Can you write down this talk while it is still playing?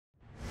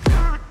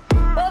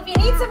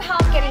some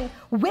help getting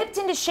whipped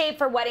into shape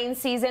for wedding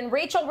season.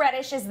 Rachel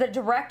Reddish is the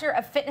Director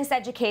of Fitness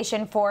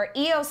Education for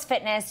EōS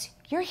Fitness.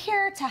 You're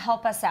here to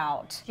help us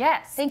out.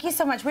 Yes. Thank you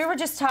so much. We were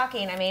just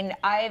talking. I mean,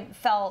 I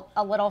felt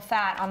a little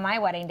fat on my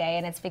wedding day,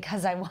 and it's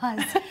because I was.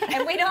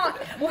 And we don't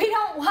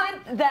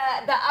want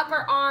the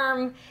upper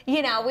arm,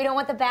 you know, we don't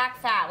want the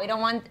back fat. We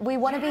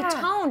want to be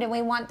toned, and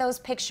we want those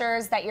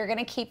pictures that you're going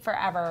to keep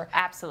forever.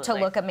 Absolutely. To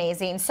look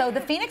amazing. So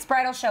the Phoenix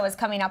Bridal Show is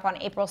coming up on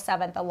April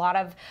 7th. A lot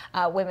of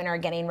women are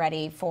getting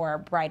ready for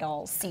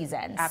bridal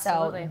season.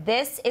 Absolutely. So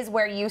this is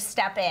where you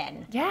step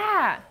in.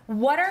 Yeah.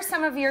 What are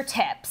some of your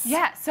tips?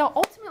 Yeah, so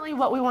ultimately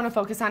what we want to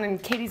focus on,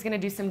 and Katie's going to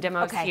do some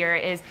demos here,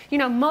 is, you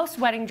know, most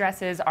wedding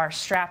dresses are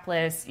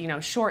strapless, you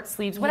know, short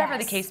sleeves, whatever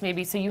the case may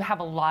be, so you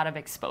have a lot of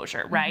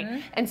exposure,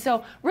 right? And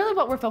so really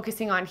what we're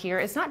focusing on here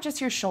is not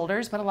just your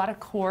shoulders, but a lot of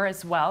core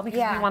as well, because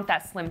we want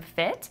that slim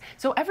fit.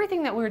 So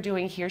everything that we're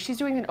doing here, she's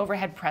doing an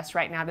overhead press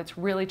right now that's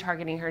really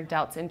targeting her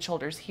delts and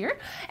shoulders here,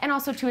 and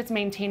also too, it's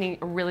maintaining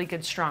a really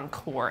good strong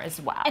core as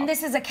well. And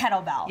this is a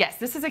kettlebell. Yes,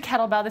 this is a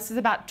kettlebell. This is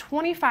about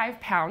 25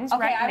 pounds right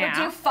now. Okay, I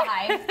would do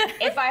 5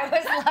 if I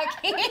was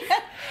lucky.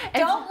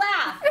 Don't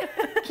laugh.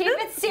 Keep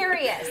it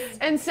serious.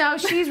 And so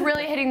she's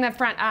really hitting the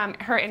front,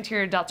 her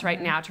interior delts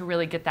right now to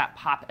really get that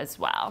pop as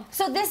well.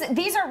 So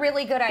these are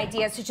really good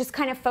ideas to just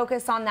kind of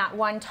focus on that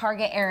one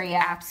target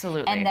area.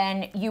 Absolutely. And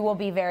then you will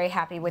be very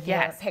happy with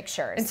your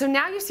pictures. And so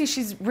now you see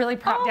she's really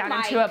propped down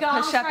into a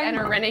push-up and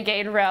a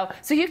renegade row.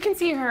 So you can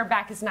see her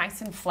back is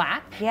nice and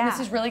flat. Yeah. This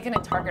is really going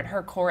to target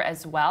her core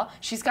as well.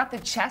 She's got the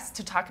chest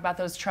to talk about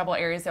those trouble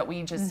areas that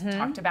we just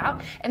talked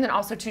about. And then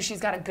also too, she's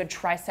got a good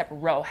tricep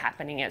row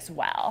happening as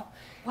well.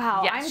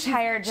 Wow, I'm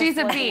tired just she's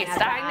a looking beast, at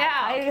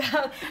that.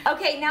 I know.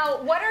 Okay,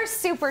 now what are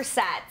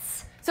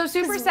supersets? So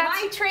supersets.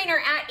 My trainer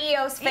at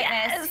EōS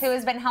Fitness, who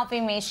has been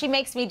helping me, she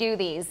makes me do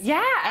these.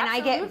 Yeah, and I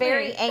get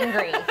very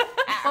angry at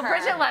well, her.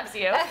 Bridget loves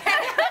you.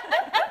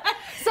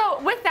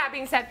 So with that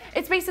being said,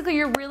 it's basically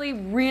you're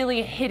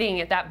really hitting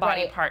at that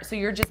body part. So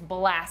you're just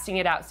blasting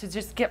it out. So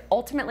just get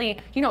ultimately,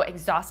 you know,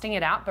 exhausting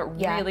it out, but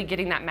really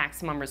getting that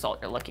maximum result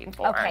you're looking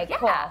for. Okay,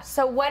 cool.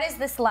 So what is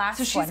this last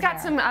one? So she's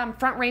got some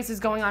front raises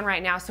going on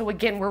right now. So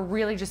again, we're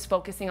really just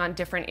focusing on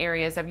different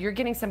areas of you're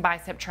getting some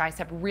bicep,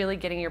 tricep, really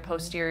getting your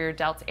posterior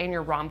delts and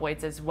your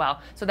rhomboids as well.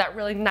 So that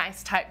really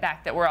nice tight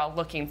back that we're all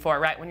looking for,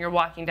 right? When you're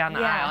walking down the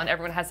aisle and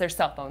everyone has their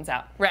cell phones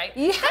out, right?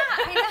 Yeah,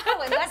 I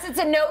know, unless it's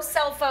a no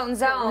cell phone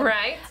zone.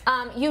 Right.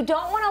 You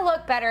don't want to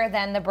look better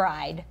than the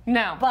bride.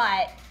 No.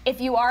 But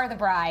if you are the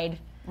bride,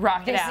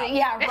 rock it out.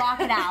 Yeah, rock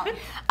it out.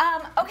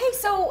 Okay,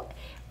 so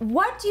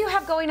what do you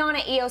have going on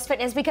at EōS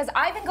Fitness? Because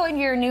I've been going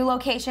to your new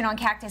location on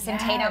Cactus and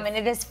Tatum, and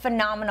it is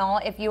phenomenal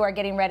if you are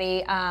getting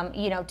ready,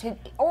 you know,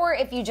 or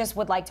if you just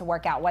would like to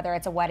work out, whether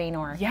it's a wedding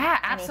or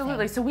absolutely.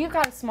 anything. So we've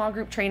got a small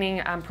group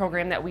training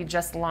program that we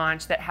just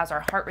launched that has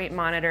our heart rate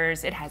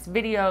monitors, it has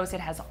videos,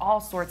 it has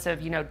all sorts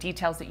of, you know,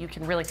 details that you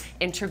can really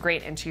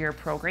integrate into your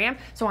program.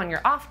 So on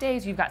your off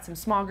days, you've got some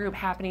small group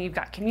happening, you've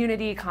got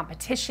community,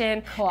 competition.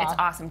 It's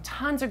awesome.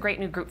 Tons of great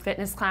new group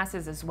fitness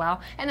classes as well.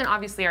 And then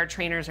obviously our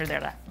trainers are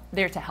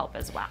there to help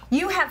as well.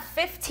 You have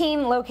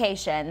 15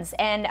 locations,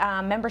 and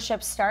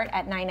memberships start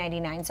at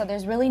 $9.99, so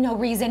there's really no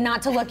reason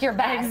not to look your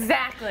best.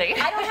 Exactly.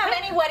 I don't have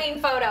any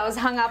wedding photos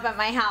hung up at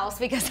my house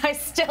because I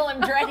still am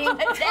dreading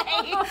the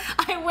day.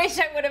 I wish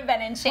I would have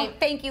been in shape.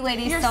 Thank you,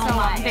 ladies, so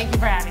much. Thank you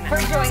for having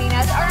us. For joining